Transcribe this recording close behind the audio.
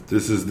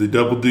This is the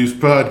Double Deuce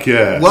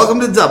Podcast. Welcome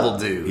to Double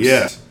Deuce.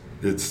 Yes.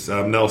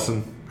 I'm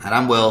Nelson. And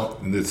I'm Will.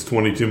 And it's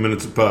 22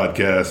 minutes of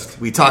podcast.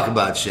 We talk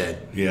about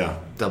shit. Yeah.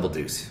 Double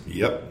Deuce.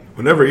 Yep.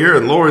 Whenever you're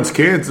in Lawrence,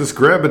 Kansas,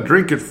 grab a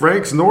drink at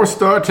Frank's North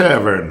Star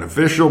Tavern,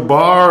 official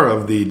bar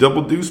of the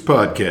Double Deuce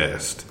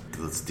Podcast.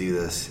 Let's do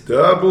this.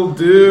 Double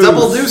Deuce.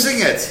 Double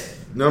Deucing it.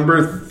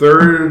 Number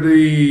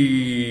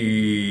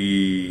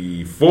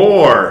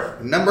 34.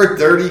 Number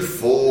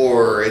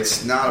 34.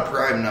 It's not a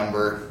prime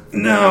number.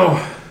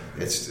 No.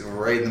 It's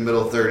right in the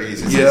middle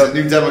 30s. It's Yep. a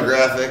new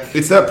demographic.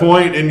 It's that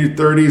point in your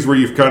 30s where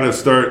you kind of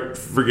start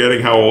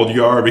forgetting how old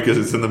you are because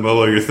it's in the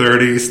middle of your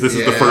 30s. This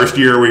is the first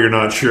year where you're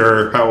not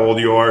sure how old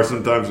you are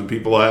sometimes when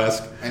people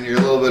ask. And you're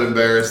a little bit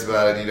embarrassed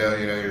about it. You know,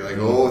 you're like,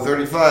 oh,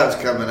 35's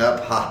coming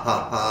up. Ha,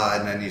 ha, ha.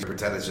 And then you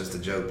pretend it's just a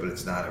joke, but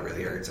it's not. It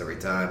really hurts every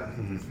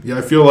time. Yeah,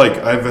 I feel like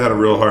I've had a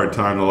real hard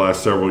time the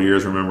last several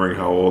years remembering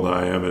how old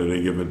I am at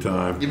any given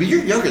time. Yeah, but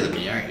you're younger than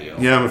me, aren't you?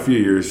 Yeah, I'm a few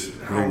years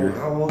younger.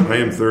 How old are you? I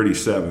am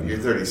 37. You're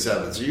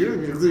 37, so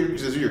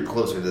you're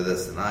closer to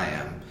this than I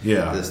am.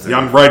 Yeah.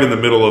 I'm right in the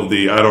middle of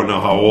the I don't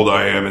know how old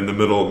I am in the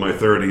middle of my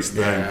 30s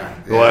thing.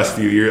 The last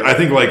few years. I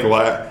think like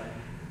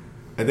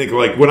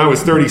when I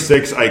was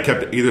 36, I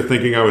kept either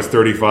thinking I was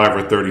 35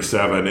 or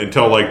 37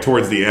 until like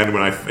towards the end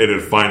when it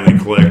had finally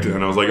clicked,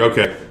 and I was like,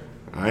 okay,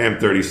 I am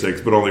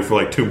 36, but only for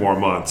like 2 more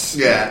months.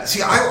 Yeah.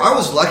 See, I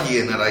was lucky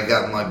in that I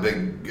got my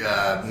big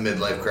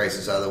midlife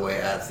crisis out of the way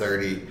at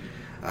 30.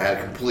 I had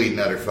a complete and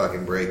utter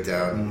fucking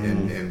breakdown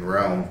in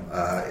Rome,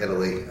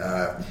 Italy.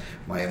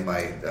 My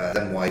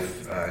then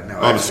wife,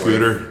 now on a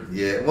scooter.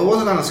 Yeah, well, it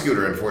wasn't on a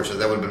scooter, unfortunately.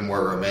 That would have been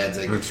more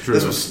romantic. That's true.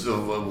 This was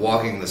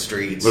walking the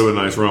streets. A little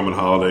nice Roman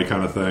holiday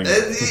kind of thing.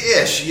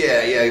 Ish,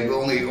 yeah.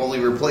 Only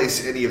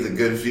replace any of the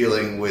good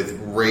feeling with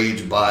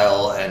rage,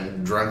 bile,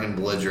 and drunken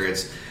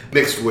belligerence,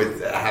 mixed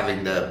with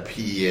having to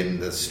pee in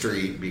the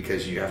street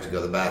because you have to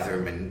go to the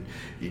bathroom and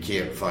you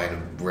can't find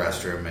a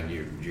restroom, and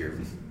you're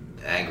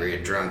angry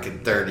and drunk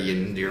and 30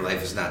 and your life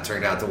has not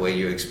turned out the way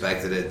you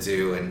expected it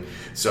to, and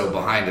so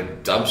behind a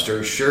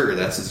dumpster, sure,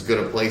 that's as good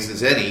a place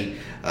as any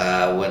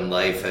when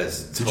life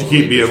has totally Did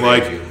you keep being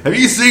like, you. have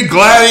you seen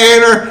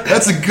Gladiator?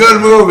 That's a good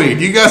movie.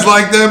 Do you guys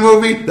like that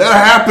movie? That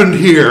happened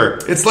here.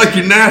 It's like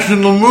your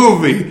national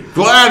movie,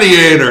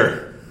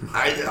 Gladiator.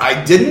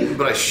 I didn't,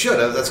 but I should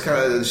have. That's kind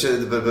of that's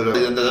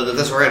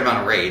the right amount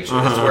of rage.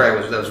 That's where I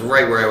was. That was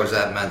right where I was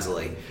at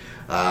mentally.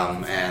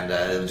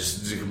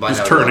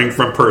 Just turning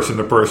from person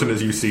to person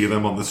as you see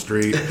them on the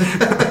street.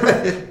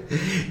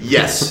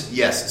 Yes.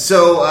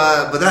 So,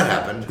 but that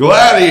happened. Well,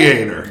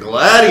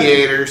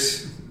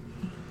 Gladiators.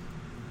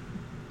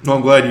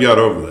 I'm glad you got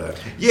over that.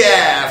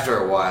 Yeah, after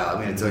a while.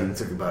 I mean, it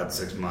took about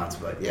 6 months,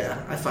 but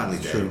yeah, I finally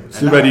did. True. It's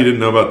too bad you didn't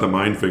know about the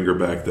mind finger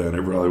back then.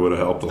 It probably would have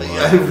helped a lot.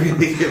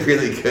 It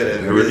really could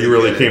have. You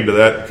really came to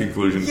that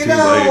conclusion too late.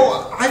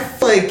 I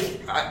feel like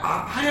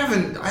I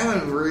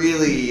haven't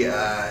really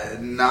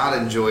not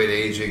enjoyed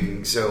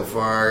aging so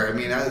far. I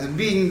mean,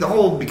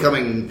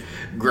 becoming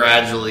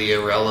gradually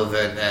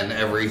irrelevant and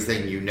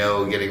everything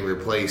getting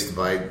replaced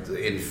by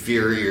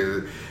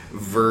inferior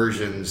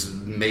versions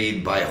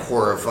made by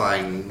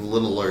horrifying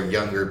little or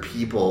younger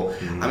people.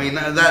 I mean,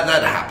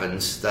 that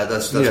happens.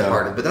 That's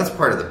part of, but that's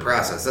part of the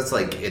process. That's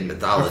like in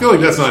mythology. I feel like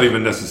that's not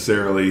even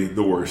necessarily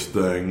the worst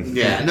thing.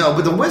 Yeah, no,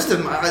 but the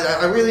wisdom,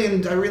 I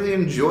really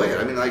enjoy it.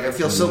 I mean, like I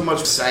feel so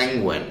much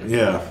sanguine.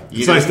 Yeah,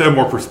 it's nice to have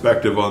more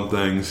perspective on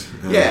things.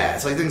 Yeah,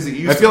 it's like things that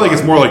you. I feel like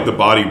it's more like the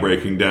body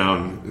breaking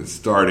down,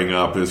 starting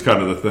up is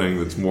kind of the thing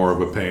that's more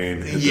of a pain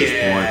at this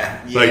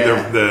point. Like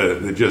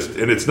the just,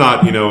 and it's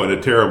not at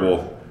a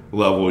terrible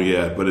level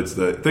yet, but it's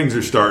things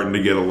are starting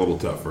to get a little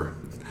tougher.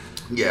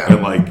 Yeah,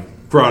 and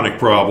like chronic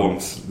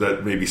problems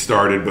that maybe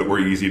started but were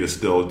easy to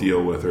still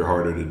deal with are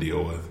harder to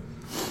deal with.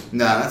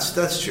 No,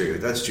 that's true.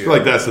 That's true. I feel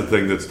like that's the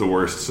thing that's the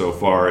worst so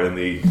far in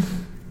the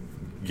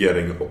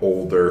getting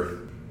older.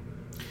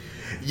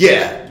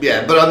 Yeah,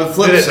 but on the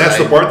flip side, that's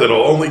the part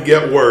that'll only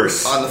get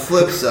worse. On the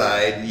flip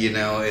side,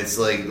 it's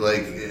like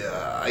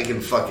I can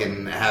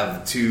fucking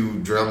have 2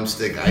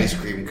 drumstick ice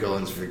cream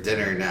cones for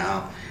dinner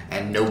now,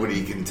 and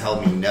nobody can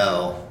tell me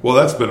no. Well,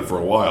 that's been for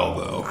a while,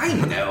 though. I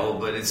know,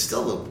 but it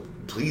still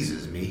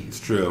pleases me. It's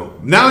true.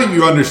 Now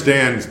you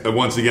understand,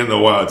 once again,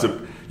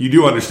 though, you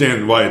do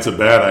understand why it's a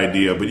bad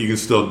idea, but you can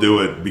still do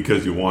it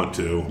because you want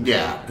to.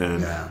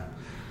 Yeah.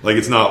 Like,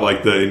 it's not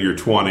like in your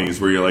 20s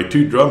where you're like,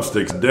 2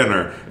 drumsticks at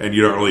dinner, and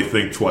you don't really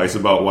think twice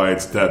about why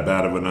it's that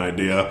bad of an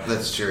idea.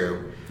 That's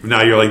true.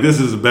 Now you're like, this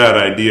is a bad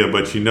idea,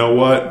 but you know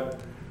what?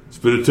 It's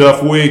been a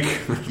tough week.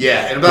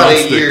 Yeah, in about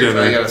 8 years,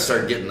 dinner. I got to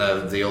start getting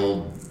the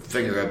old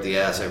finger up the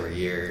ass every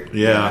year.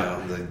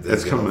 Yeah,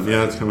 that's coming.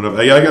 Yeah, it's coming up.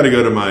 I got to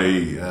go to my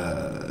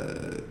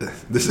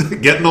this is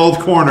getting old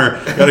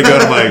corner. Got to go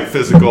to my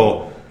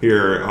physical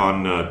here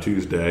on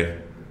Tuesday.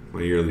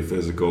 My yearly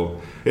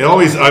physical.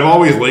 I'm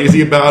always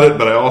lazy about it,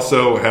 but I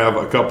also have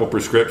a couple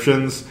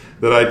prescriptions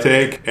that I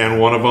take, and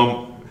one of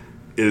them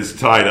is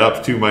tied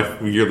up to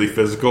my yearly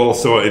physical,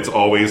 so it's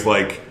always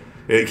like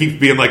it keeps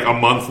being like a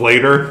month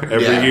later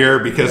every year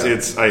because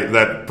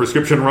that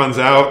prescription runs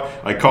out.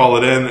 I call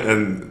it in,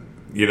 and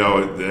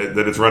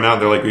that it's run out.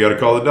 They're like, we got to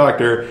call the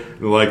doctor.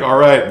 They're like, all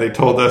right, they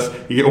told us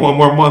you get 1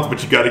 more month,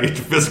 but you got to get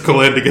your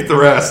physical in to get the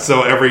rest.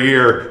 So every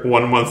year,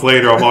 1 month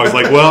later, I'm always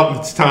like, well,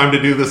 it's time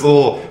to do this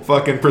little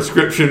fucking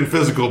prescription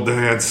physical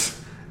dance.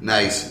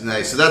 Nice.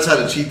 So that's how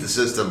to cheat the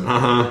system.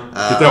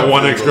 Get that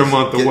 1 extra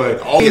month away.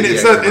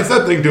 It's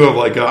that thing too of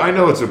like, I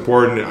know it's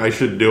important, I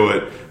should do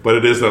it, but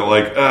it is that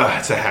like,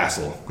 it's a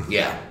hassle.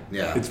 Yeah.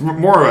 It's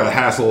more of a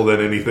hassle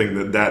than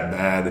anything that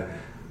bad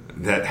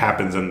that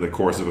happens in the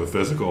course of a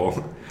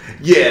physical.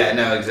 Yeah,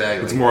 no,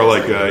 exactly. It's more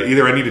like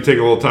either I need to take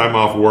a little time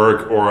off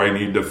work or I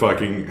need to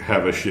fucking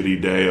have a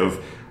shitty day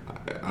of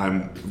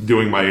I'm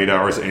doing my 8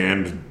 hours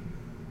and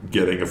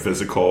getting a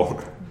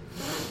physical.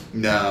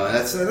 No,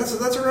 that's a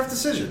rough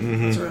decision.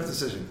 Mm-hmm. That's a rough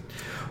decision.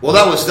 Well,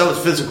 that was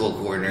physical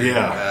corner.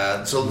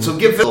 Yeah. So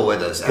get physical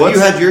with us. Have you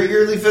had your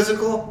yearly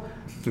physical?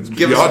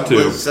 You ought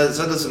to. Send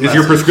us a Is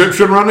your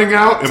prescription running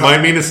out? It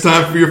might mean it's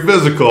time for your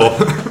physical.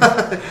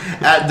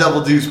 At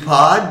Double Deuce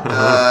Pod,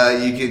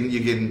 you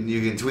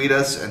can tweet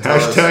us and tell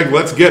us.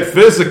 Let's get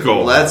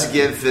physical. Let's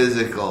get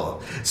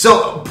physical.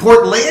 So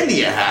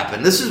Portlandia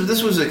happened.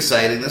 This was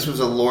exciting. This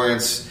was a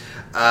Lawrence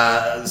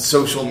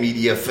social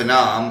media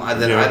phenom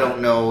that I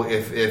don't know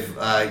if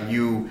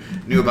you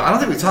knew about. I don't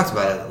think we talked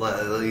about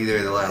it either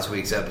of the last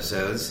week's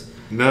episodes.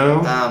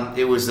 No,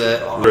 it was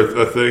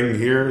a thing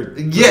here.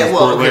 Yeah,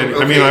 well, okay.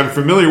 I mean, I'm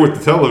familiar with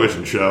the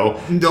television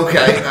show.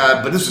 Okay,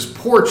 but this is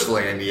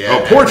Porchlandia.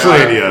 Oh,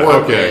 Porchlandia.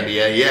 Okay,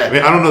 yeah. I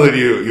mean, I don't know that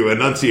you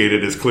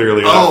enunciated as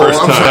clearly the first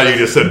time you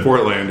just said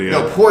Portlandia.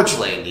 No,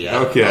 Porchlandia.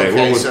 Okay,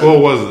 what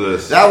was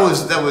this? That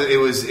was it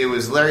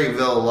was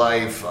Larryville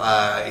Life.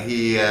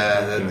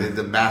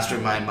 The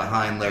mastermind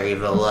behind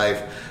Larryville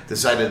Life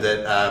decided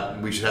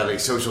that we should have a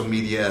social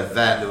media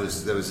event that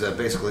was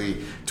basically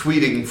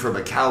tweeting from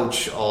a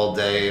couch all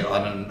day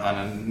on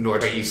a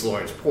North East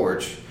Lawrence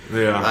porch.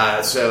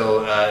 Yeah.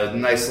 So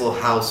nice little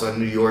house on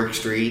New York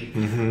Street,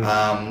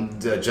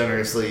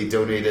 generously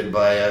donated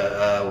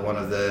by one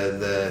of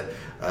the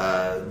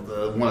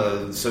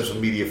social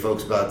media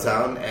folks about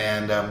town,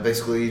 and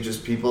basically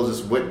people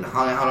just went and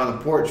hung out on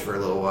the porch for a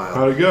little while.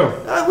 How'd it go?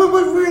 It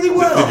went really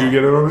well. Did you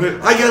get it on it?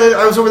 I got it.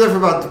 I was over there for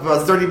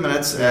about 30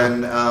 minutes,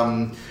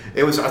 and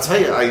it was. I'll tell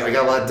you, I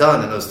got a lot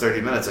done in those 30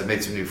 minutes. I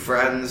made some new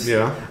friends.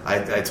 Yeah.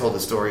 I told a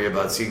story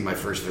about seeing my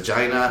first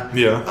vagina.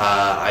 Yeah.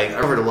 I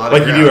covered a lot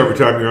like of you do every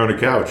time you're on a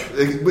couch.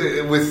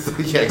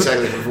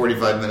 Exactly for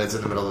 45 minutes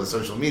in the middle of a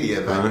social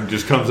media event. It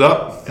just comes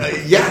up.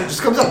 It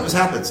just comes up. It just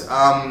happens.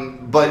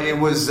 But it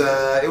was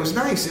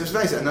nice. It was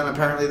nice. And then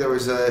apparently there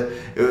was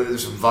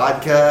some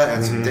vodka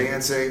and some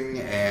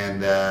dancing,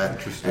 and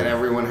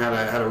everyone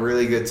had a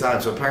really good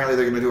time. So apparently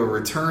they're going to do a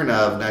return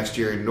of next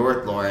year in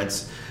North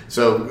Lawrence.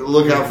 So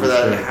look out for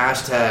that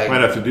hashtag. Might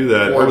have to do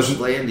that. I was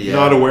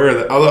not aware of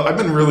that. Although I've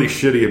been really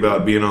shitty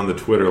about being on the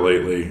Twitter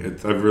lately.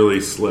 I've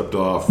really slipped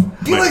off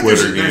my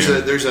Twitter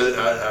game. There's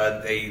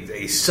a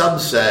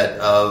subset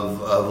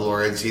of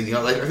Lawrence. I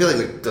feel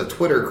like the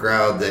Twitter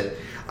crowd that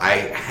I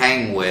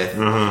hang with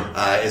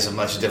is a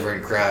much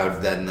different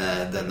crowd than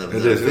the.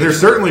 It is. There's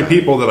certainly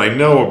people that I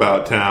know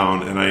about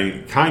town, and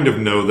I kind of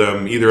know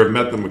them. Either have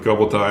met them a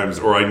couple times,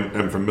 or I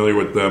am familiar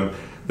with them,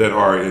 that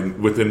are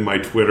within my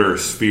Twitter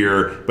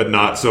sphere, but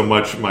not so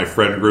much my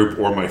friend group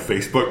or my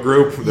Facebook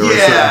group. There are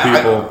certain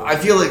people. I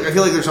feel like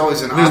there's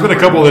always There's been a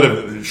couple that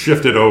have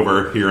shifted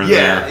over here and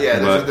there. Yeah.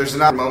 There's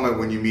an odd moment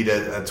when you meet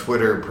a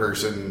Twitter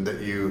person that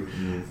you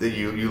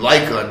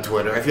like on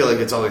Twitter. I feel like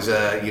it's always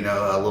a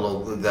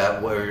little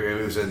that way.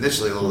 It was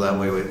initially a little that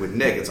way with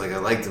Nick. It's like I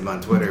liked him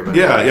on Twitter, but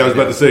I was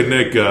about to say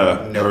Nick,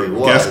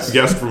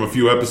 guest from a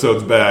few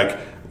episodes back,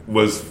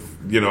 was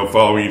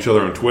following each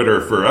other on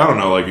Twitter for, I don't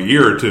know, like a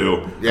year or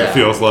two, it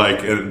feels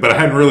like. But I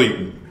hadn't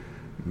really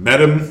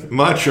met him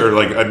much, or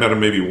like I met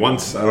him maybe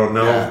once, I don't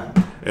know. Yeah.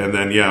 And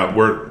then,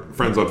 weren't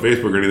friends on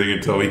Facebook or anything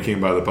until he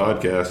came by the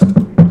podcast.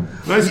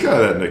 Nice guy,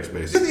 that Nick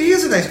Spacey. He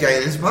is a nice guy,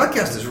 and his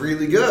podcast is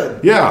really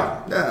good.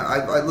 Yeah. Yeah,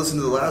 I listened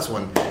to the last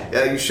one.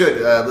 Yeah, you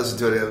should listen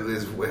to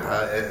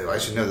it. I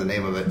should know the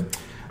name of it.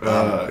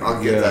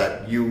 I'll get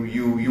that.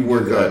 You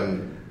work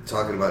on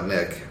talking about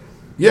Nick.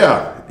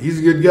 Yeah, he's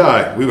a good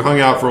guy. We hung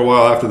out for a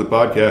while after the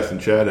podcast and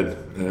chatted.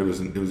 It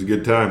was a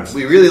good time.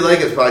 We really like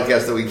his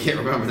podcast that we can't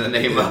remember the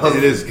name of.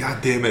 It is,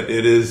 God damn it,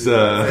 it is...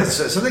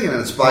 it's something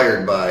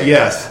inspired by.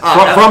 Yes,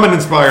 from and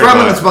inspired by. From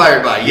and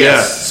inspired by,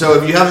 yes. So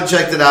if you haven't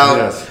checked it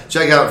out,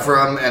 check out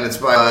From and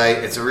Inspired by.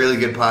 It's a really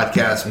good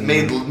podcast,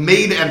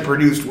 made and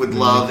produced with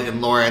love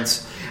in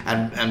Lawrence.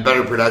 And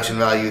better production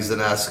values than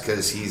us,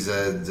 because he's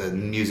a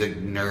music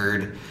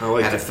nerd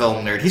and a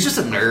film nerd. He's just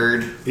a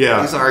nerd.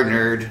 Yeah, he's our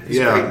nerd. He's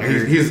a great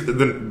nerd. He's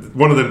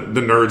one of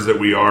the nerds that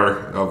we are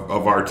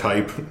of our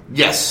type.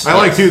 Yes, I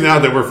like too. Now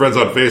that we're friends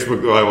on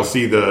Facebook, I will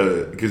see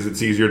because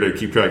it's easier to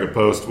keep track of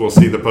posts. We'll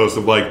see the post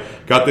of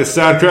like, got this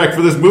soundtrack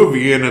for this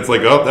movie, and it's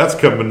like, oh, that's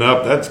coming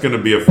up. That's going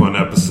to be a fun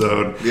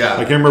episode. Yeah, I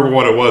can't remember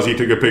what it was. He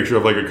took a picture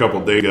of like a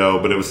couple days ago,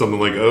 but it was something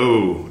like,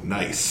 oh,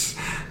 nice.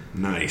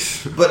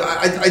 Nice. But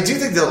I do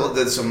think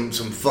that some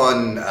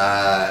fun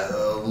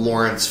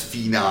Lawrence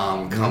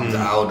phenom comes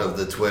out of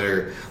the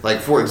Twitter.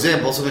 Like, for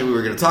example, something we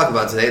were going to talk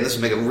about today, and this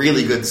would make a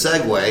really good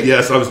segue.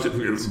 Yes, I was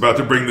about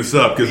to bring this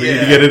up because we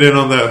need to get it in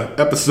on the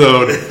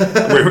episode.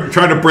 We're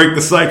trying to break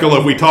the cycle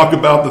of we talk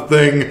about the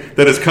thing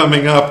that is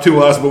coming up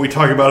to us, but we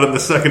talk about it in the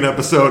second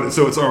episode, and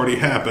so it's already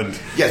happened.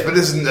 Yes, but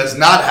this has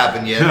not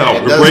happened yet.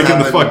 No,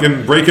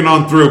 we're breaking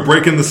on through,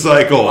 breaking the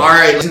cycle. All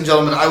right, ladies and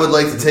gentlemen, I would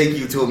like to take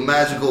you to a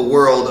magical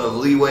world of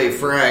Leeway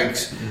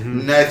Franks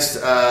next.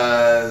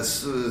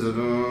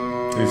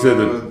 You said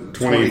the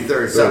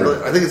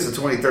 23rd. I think it's the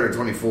 23rd or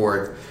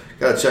 24th.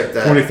 Gotta check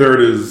that. 23rd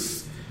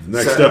is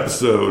next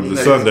episode, the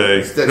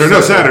Sunday.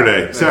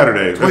 Saturday.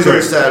 Saturday.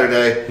 23rd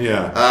Saturday.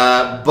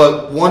 Yeah.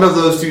 But one of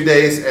those 2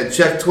 days, and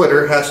check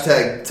Twitter,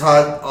 hashtag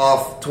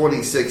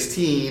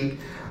TotOff2016,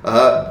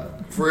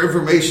 for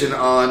information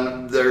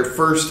on their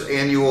first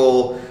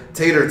annual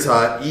Tater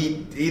Tot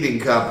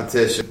eating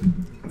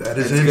competition. That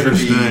is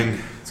interesting.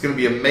 It's going to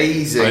be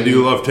amazing. I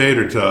do love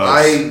tater tots.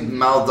 I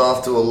mouthed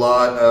off to a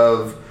lot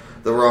of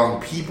the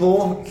wrong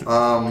people.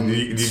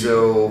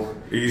 So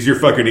is your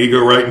fucking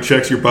ego right and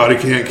checks your body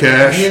can't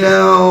cash? You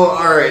know,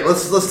 all right.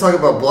 Let's talk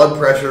about blood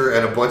pressure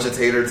and a bunch of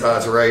tater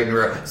tots right and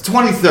right. It's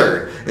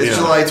 23rd. It's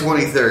July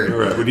 23rd. All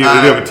right. Would you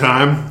have a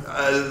time?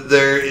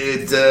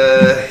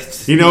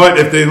 You know what?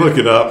 If they look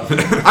it up,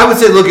 I would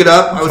say look it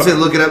up.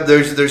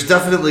 There's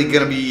definitely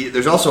going to be.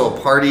 There's also a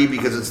party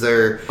because it's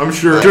their. I'm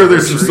sure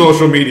there's some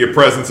social media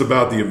presence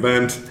about the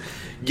event.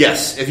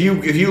 Yes, if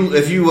you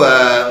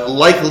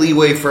like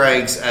Leeway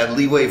Franks at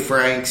Leeway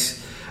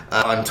Franks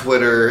on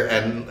Twitter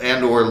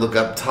and or look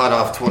up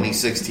Totoff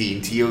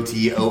 2016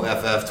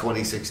 TOTOFF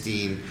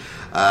 2016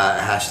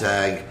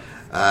 hashtag.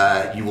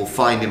 You will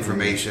find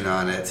information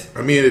on it.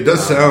 I mean, it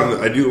does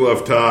sound. I do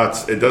love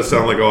tots. It does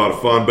sound like a lot of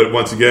fun. But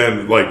once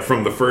again, like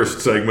from the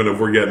first segment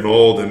of we're getting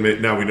old,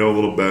 and now we know a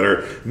little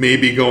better.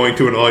 Maybe going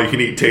to an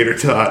all-you-can-eat tater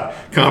tot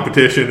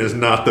competition is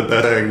not the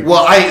best thing.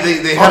 Well,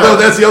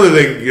 that's the other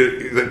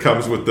thing that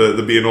comes with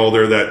the being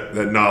older.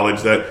 That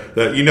knowledge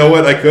that you know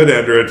what, I could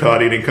enter a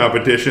tot eating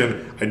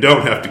competition. I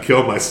don't have to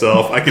kill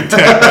myself. I can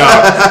tap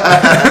out.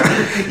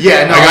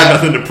 I got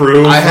nothing to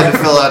prove. I had to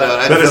fill out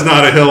that is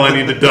not a hill I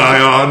need to die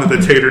on.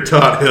 The tater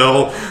tot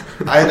hill.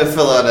 I had to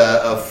fill out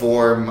a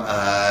form,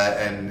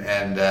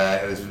 and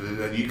it was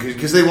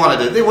because they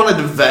wanted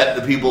to vet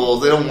the people.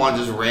 They don't want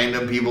just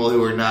random people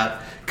who are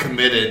not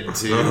committed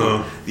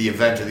to the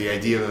event or the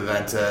idea of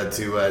event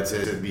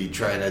to be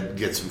trying to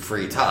get some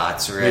free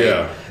tots, right?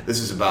 Yeah. This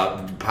is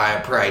about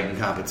pride and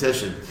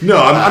competition. No,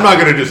 I'm not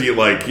going to just eat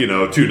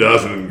 2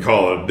 dozen and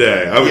call it a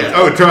day.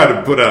 I would try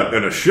to put out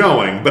in a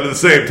showing, but at the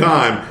same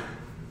time,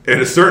 at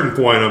a certain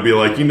point, I'll be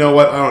like, you know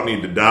what? I don't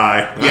need to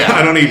die. Yeah.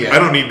 I don't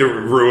need to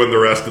ruin the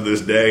rest of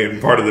this day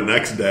and part of the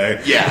next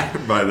day. Yeah.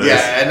 By this.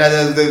 Yeah, and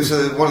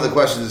so one of the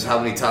questions is how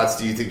many tots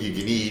do you think you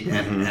can eat?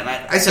 And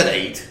I said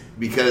 8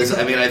 because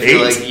I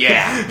feel 8?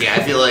 like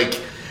I feel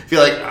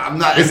like I'm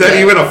not. Is that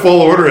even a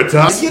full order of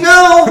tots? You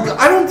know,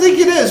 I don't think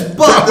it is.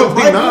 But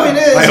my point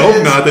is, I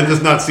hope not. That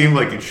does not seem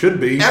like it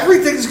should be.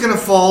 Everything's going to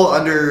fall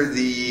under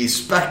the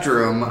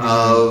spectrum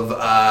of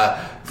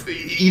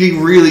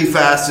eating really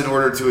fast in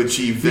order to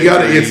achieve victory.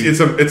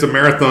 It's a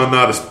marathon,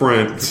 not a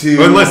sprint.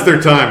 Unless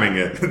they're timing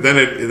it, then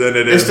it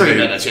is. It's 30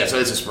 minutes, yeah. So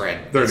it's a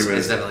sprint. 30 minutes.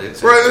 It's definitely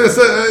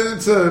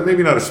it's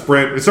maybe not a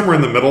sprint. It's somewhere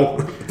in the middle.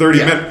 30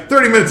 minutes.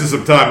 30 minutes is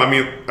some time.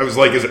 I was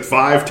like, is it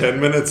 5-10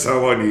 minutes? How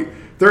long do you?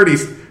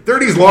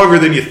 30's longer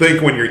than you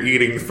think when you're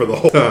eating for the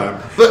whole time.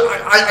 But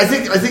I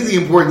think the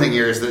important thing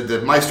here is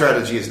that my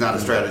strategy is not a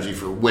strategy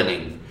for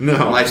winning. No,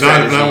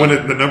 not when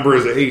the number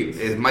is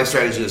 8. My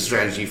strategy is a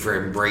strategy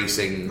for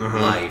embracing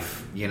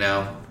life. You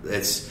know,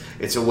 it's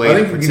a way. I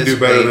think we can do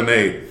better than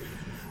 8.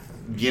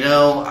 You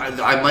know,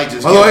 I might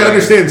just. Although I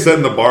understand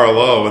setting the bar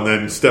low and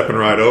then stepping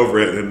right over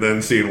it and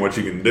then seeing what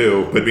you can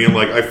do, but being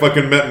like, I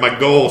fucking met my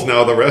goals.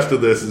 Now the rest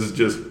of this is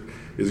just.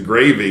 Is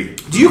gravy.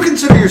 Do you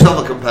consider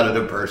yourself a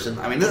competitive person?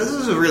 I mean, this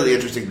is a really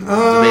interesting debate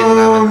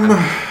that I'm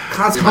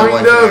constantly.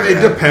 Kind of. It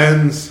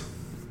depends.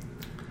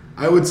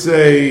 I would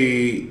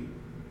say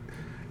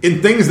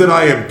in things that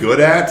I am good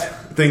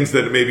at, things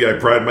that maybe I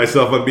pride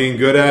myself on being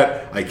good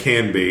at, I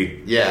can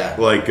be. Yeah.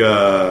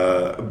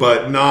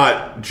 But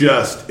not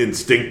just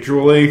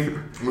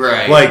instinctually.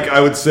 Right. Like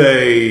I would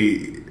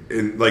say,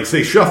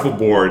 say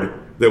shuffleboard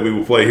that we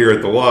will play here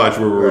at the lodge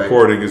where we're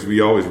recording, as we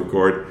always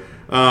record.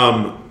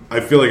 I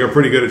feel like I'm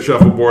pretty good at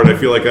shuffleboard. I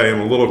feel like I am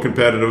a little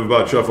competitive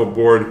about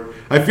shuffleboard.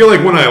 I feel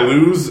like when I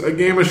lose a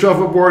game of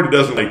shuffleboard, it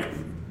doesn't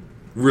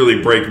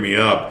really break me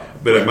up,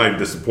 but it might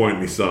disappoint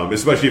me some,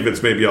 especially if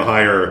it's maybe a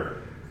higher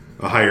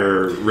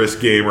risk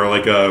game or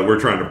we're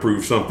trying to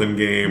prove something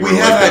game. We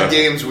have had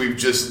games we've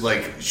just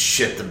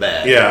shit the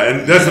bed. Yeah,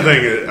 and that's the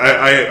thing.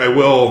 I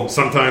will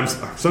sometimes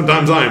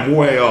I'm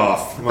way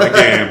off my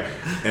game,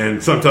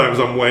 and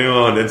sometimes I'm way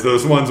on. It's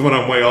those ones when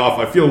I'm way off.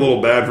 I feel a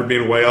little bad for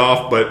being way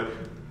off, but.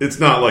 It's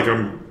not like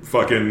I'm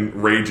fucking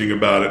raging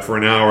about it for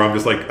an hour. I'm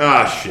just like,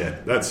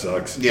 shit, that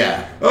sucks.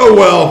 Yeah. Oh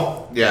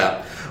well.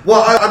 Yeah.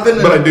 Well, I've been.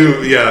 But I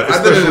do. Yeah.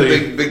 I've been in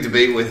a big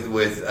debate with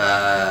my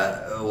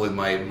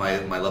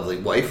lovely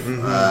wife,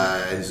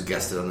 who's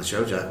guested on the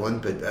show, Jacqueline.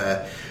 But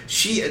I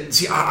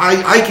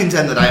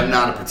contend that I am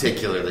not a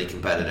particularly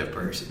competitive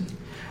person,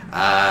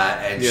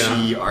 and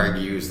she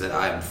argues that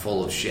I'm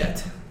full of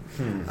shit.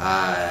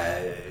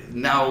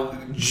 Now,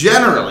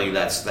 generally,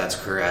 that's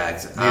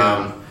correct.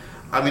 Yeah.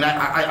 I mean,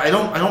 I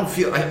don't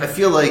feel. I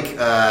feel like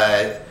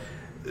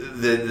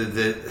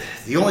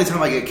the only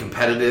time I get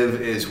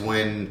competitive is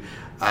when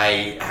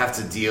I have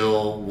to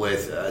deal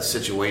with a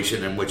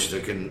situation in which there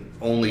can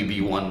only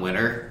be one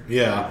winner.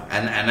 Yeah,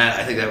 and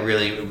I think that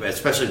really,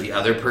 especially if the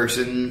other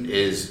person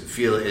is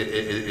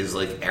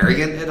like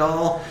arrogant at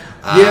all.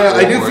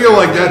 I do feel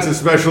like that's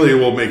especially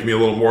will make me a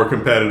little more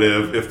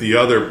competitive if the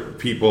other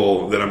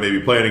people that I'm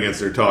maybe playing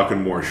against are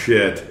talking more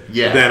shit.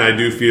 Yeah, then I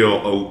do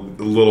feel a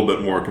little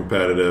bit more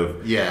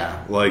competitive.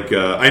 Yeah, like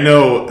I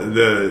know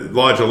the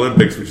Lodge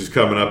Olympics, which is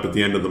coming up at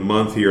the end of the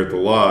month here at the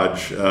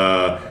Lodge.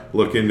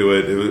 Look into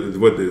it. It was,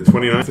 what, the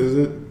 29th, is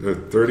it? Or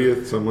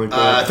 30th? Something like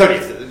that?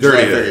 30th.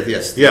 July 30th,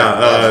 yes.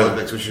 Yeah.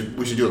 Olympics.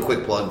 We should do a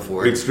quick plug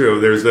for it. It's true.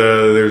 There's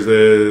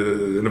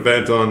an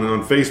event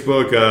on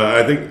Facebook.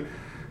 I think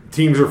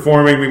teams are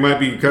forming. We might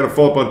be kind of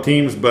full up on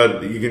teams,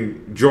 but you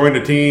can join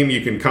a team. You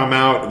can come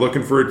out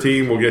looking for a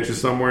team. We'll get you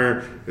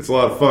somewhere. It's a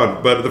lot of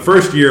fun. But the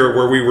first year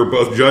where we were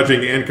both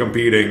judging and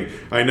competing,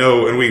 I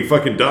know, and we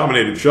fucking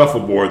dominated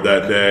shuffleboard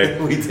that day.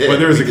 We did. But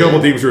there was a couple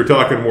teams who were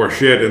talking more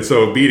shit, and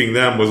so beating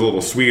them was a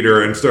little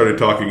sweeter and started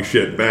talking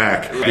shit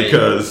back. Right.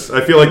 Because I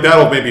feel like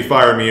that'll maybe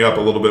fire me up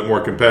a little bit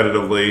more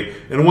competitively.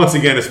 And once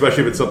again,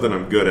 especially if it's something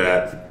I'm good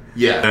at.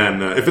 Yeah.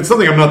 And if it's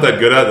something I'm not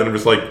that good at, then I'm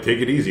just like, take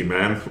it easy,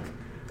 man.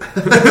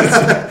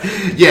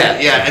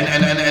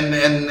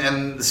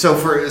 and so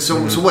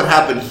what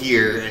happened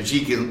here, and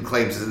she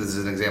claims this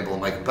is an example of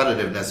my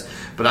competitiveness,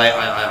 but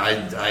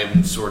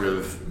I'm sort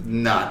of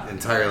not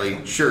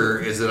entirely sure,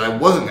 is that I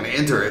wasn't going to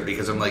enter it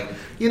because I'm like,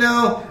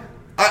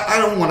 I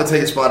don't want to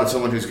take a spot of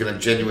someone who's going to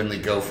genuinely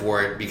go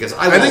for it, because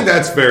I think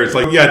that's fair. It's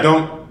like,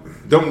 don't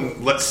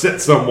let's sit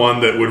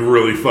someone that would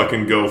really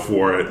fucking go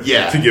for it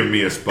to give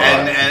me a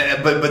spot.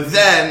 But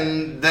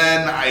then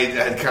I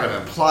had kind of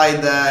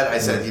implied that. I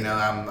said,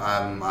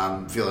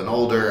 I'm feeling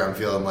older. I'm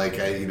feeling like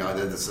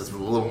this is a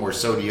little more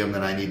sodium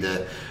than I need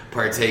to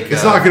partake of.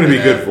 It's not going to be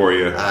good for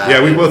you.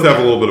 We both have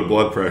a little bit of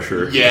blood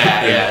pressure.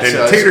 Yeah.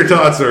 And tater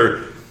tots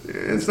are...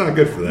 It's not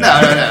good for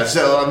that. No.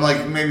 So I'm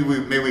like, maybe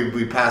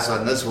we pass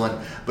on this one.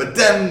 But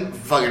then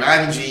fucking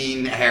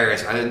Imogene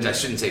Harris. I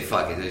shouldn't say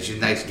fucking. She's a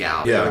nice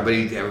gal. Yeah.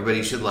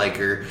 Everybody should like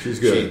her. She's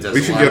good. She does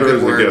We should get her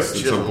as a guest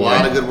She at does some a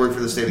lot point. of good work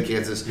for the state of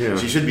Kansas. Yeah.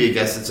 She should be a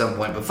guest at some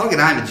point. But fucking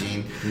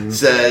Imogene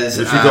says...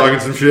 Is she talking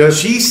some shit?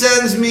 She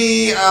sends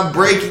me a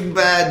Breaking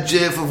Bad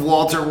gif of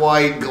Walter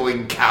White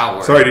going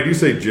coward. Sorry, did you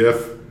say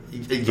GIF?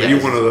 Yes. Are you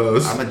one of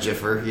those? I'm a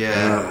giffer.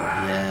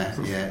 Yeah.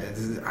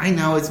 I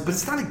know, but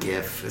it's not a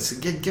gif. It's a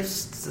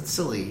gif's. That's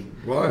silly.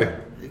 Why?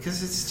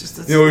 Because it's just.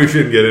 We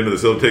shouldn't get into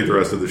this. It'll take the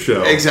rest of the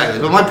show. Exactly.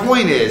 But my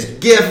point is,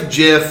 GIF.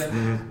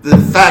 The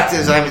fact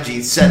is,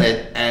 Imogene said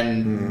it,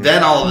 and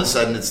then all of a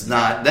sudden it's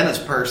not. Then it's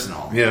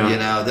personal.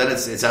 Yeah. Then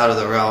it's out of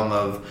the realm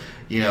of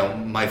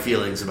my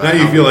feelings about. Now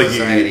you feel like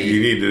society.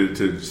 you need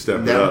to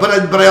step it up.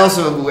 But I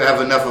also have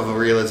enough of a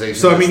realization.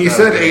 So you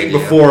said 8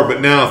 before, but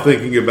now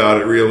thinking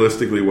about it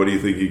realistically, what do you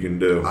think you can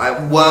do?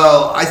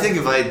 I think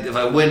if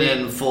I went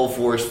in full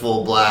force,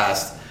 full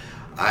blast,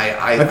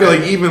 I feel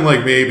like even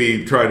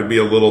maybe try to be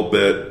a little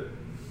bit,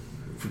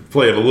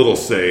 play it a little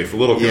safe, a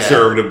little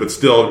conservative, but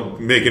still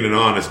making an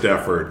honest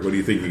effort. What do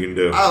you think you can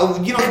do? I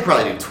could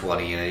probably do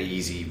 20 in an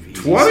easy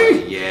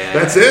 20? Yeah,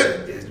 that's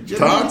it.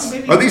 Tots?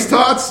 Maybe. Are these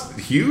tots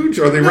huge?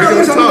 Are they No,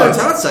 regular tots?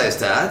 Tot-sized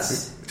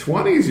tots.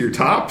 20 is your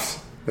tops?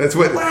 That's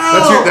what.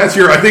 Well, that's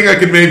your. I think I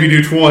could maybe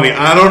do 20.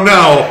 I don't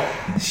know.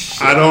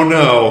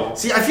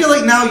 See, I feel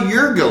like now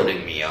you're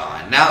goading me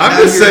on.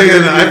 I'm just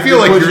saying. I feel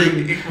like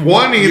you're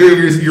one.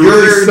 Either you're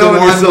really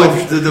selling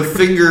yourself. With the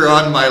finger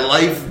on my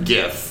life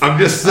gif. I'm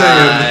just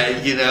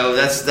saying.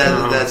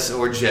 That's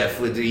or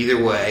Jeff. With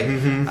either way,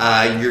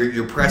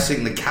 you're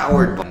pressing the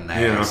coward button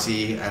there. Yeah.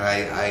 See,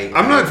 and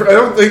I'm not. I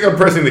don't think I'm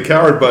pressing the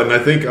coward button. I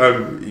think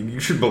you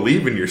should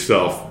believe in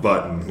yourself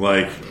button.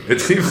 Like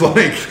it seems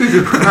like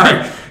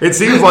it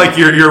seems like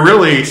you're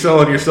really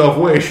selling yourself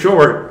way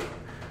short.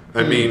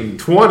 I mean,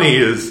 20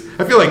 is.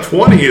 I feel like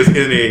 20 is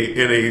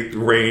in a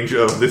range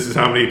of this is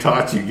how many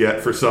tots you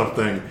get for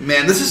something.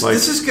 Man, this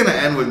is going to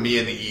end with me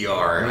in the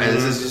ER. And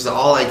this is just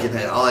all I can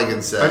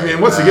say. I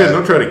mean, once again,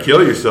 don't try to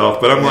kill yourself.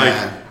 But I'm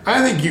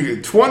I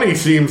think 20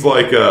 seems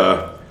like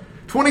a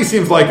 20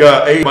 seems like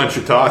a bunch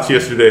of tots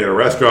yesterday at a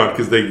restaurant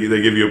because they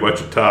give you a bunch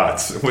of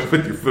tots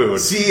with your food.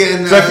 See,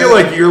 and so I feel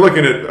like you're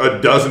looking at a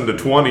dozen to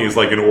 20 is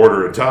like an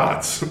order of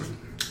tots.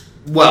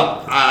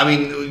 Well, I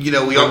mean,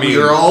 we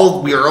are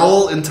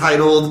all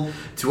entitled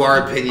to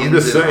our opinions. I'm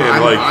just saying,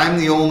 I'm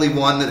the only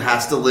one that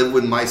has to live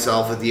with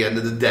myself at the end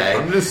of the day.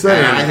 I'm just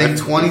saying. And I think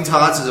 20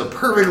 tots is a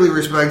perfectly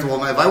respectable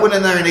amount. If I went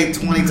in there and ate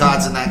 20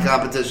 tots in that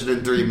competition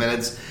in 3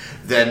 minutes,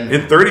 then...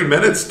 In 30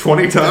 minutes?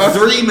 20 tots?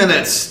 3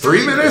 minutes.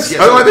 3 minutes?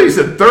 Yes. Oh, I thought you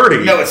said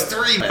 30. No, it's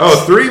 3 minutes.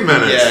 Oh, 3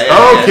 minutes.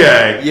 Yeah,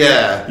 okay.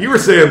 Yeah. You were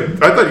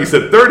saying, I thought you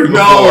said 30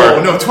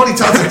 before. No, 20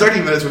 tots in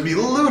 30 minutes would be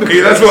ludicrous.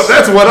 Hey,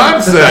 that's what I'm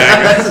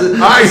saying.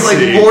 It's like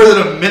more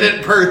than a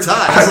minute per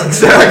tot.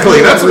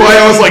 Exactly. That's why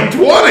I was like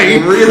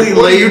 20. Really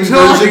what lame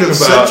version of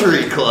about?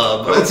 Century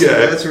Club.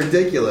 That's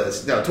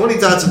ridiculous. No, 20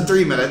 tots in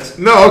 3 minutes.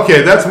 No,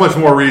 okay, that's much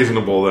more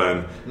reasonable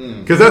then.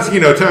 Because that's,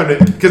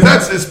 because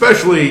that's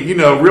especially,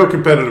 real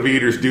competitive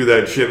eaters do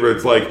that shit where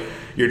it's like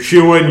you're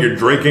chewing, you're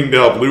drinking to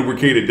help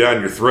lubricate it down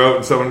your throat,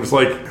 and someone's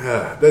like,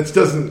 that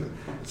doesn't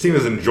seem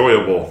as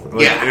enjoyable.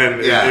 Like,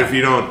 and if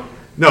you don't,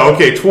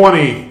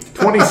 20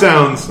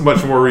 sounds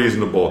much more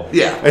reasonable.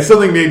 Yeah. I still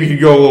think maybe you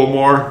could go a little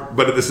more,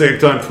 but at the same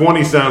time,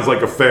 20 sounds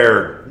like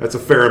that's a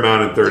fair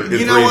amount in 3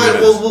 You know what?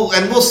 minutes.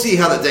 We'll see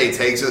how the day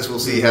takes us. We'll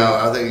see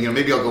how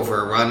maybe I'll go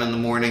for a run in the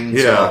morning.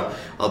 Yeah. So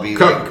I'll be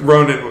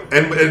running,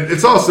 and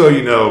it's also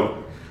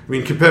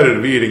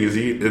competitive eating is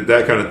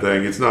that kind of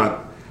thing. It's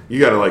not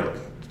you got to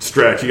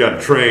stretch, you got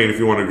to train if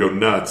you want to go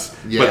nuts.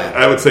 Yeah. But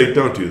I would say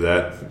don't do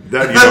that.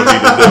 That you don't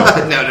need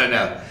to do.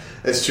 No.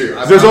 That's true.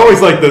 There's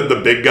always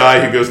the big guy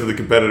who goes to the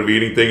competitive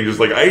eating thing and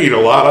just I eat a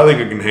lot. I think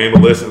I can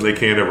handle this, and they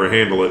can't ever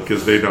handle it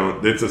because they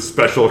don't. It's a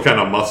special kind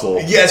of muscle.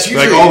 Yes,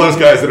 usually, all those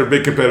guys that are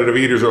big competitive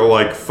eaters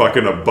are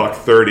fucking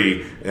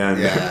 $130,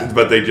 and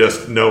but they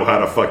just know how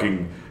to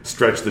fucking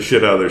stretch the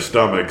shit out of their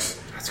stomachs.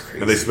 That's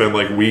crazy. And they spend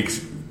weeks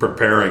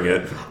preparing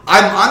it.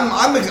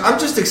 I'm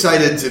just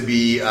excited to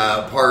be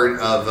part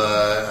of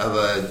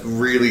a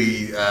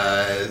really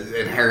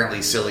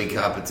inherently silly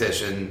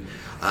competition.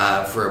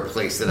 For a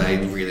place that I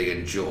really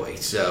enjoy,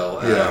 so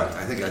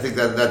I think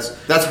that's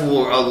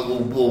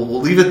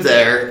we'll leave it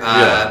there.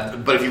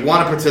 But if you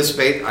want to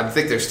participate, I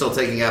think they're still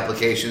taking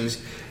applications.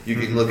 You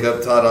can look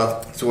up Tot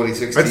Off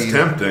 2016. That's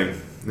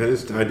tempting. It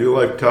is, I do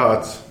like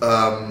tots,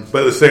 but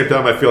at the same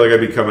time, I feel like I'd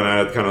be coming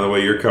at it kind of the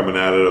way you're coming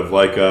at it. Of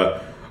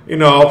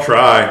I'll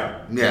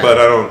try, but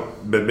I don't.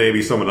 But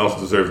maybe someone else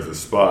deserves the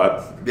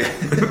spot more than me.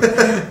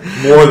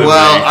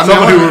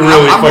 Someone who would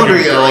really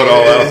fucking throw it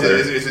all out there.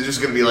 Is it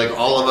just going to be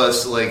all of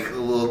us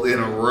in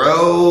a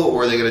row,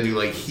 or are they going to do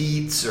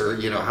heats, or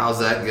how's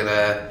that going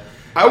to?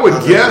 I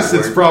would guess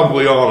it's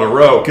probably all in a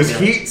row because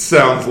heat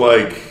sounds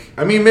like.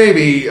 I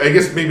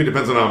guess maybe it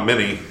depends on how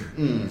many.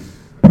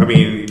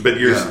 But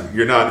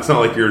you're not. It's not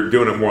like you're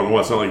doing it more than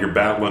once. It's not like you're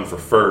battling for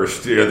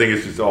first. I think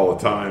it's just all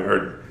the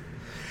time.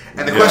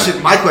 And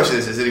my question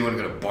is anyone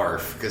going to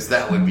barf? Because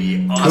that would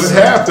be awesome. Could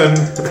happen.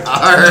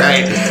 All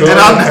right. And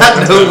on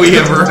that note, we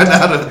have run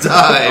out of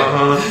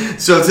time.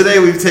 So today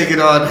we've taken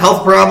on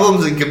health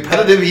problems and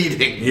competitive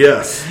eating.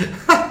 Yes. We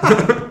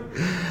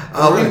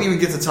didn't even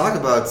get to talk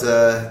about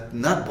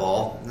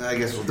Nutball. I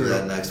guess we'll do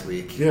that next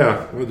week.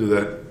 Yeah, we'll do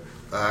that.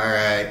 All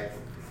right.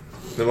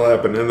 That'll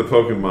happen. And the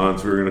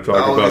Pokemons, we were going to talk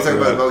about. We're going to talk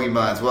about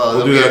Pokemons. Well,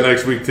 we'll do that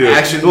next week, too. A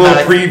little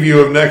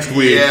preview of next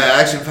week. Yeah,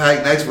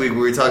 action-packed next week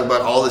where we talk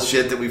about all the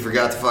shit that we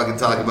forgot to fucking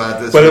talk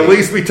about this week. But at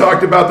least we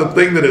talked about the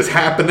thing that is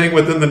happening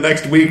within the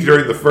next week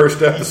during the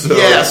first episode.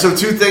 Yeah, so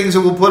 2 things,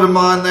 and we'll put them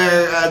on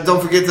there.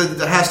 Don't forget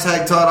the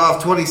hashtag Tot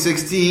Off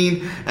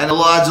 2016 and the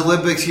Lodge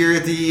Olympics here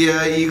at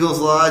the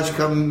Eagles Lodge.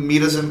 Come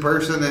meet us in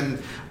person and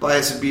buy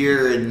us a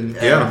beer and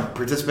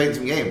participate in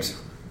some games.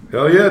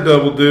 Hell yeah,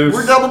 Double Deuce.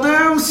 We're Double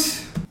Deuce.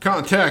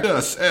 Contact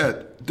us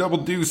at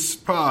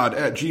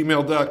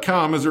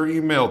doubledeucepod@gmail.com as our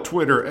email,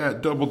 Twitter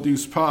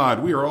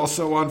 @doubledeucepod. We are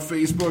also on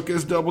Facebook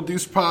as Double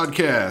Deuce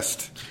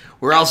Podcast.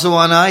 We're also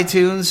on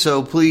iTunes,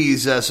 so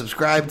please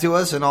subscribe to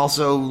us and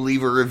also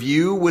leave a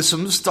review with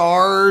some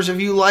stars if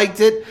you liked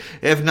it.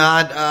 If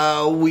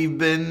not, we've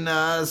been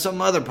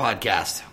some other podcast.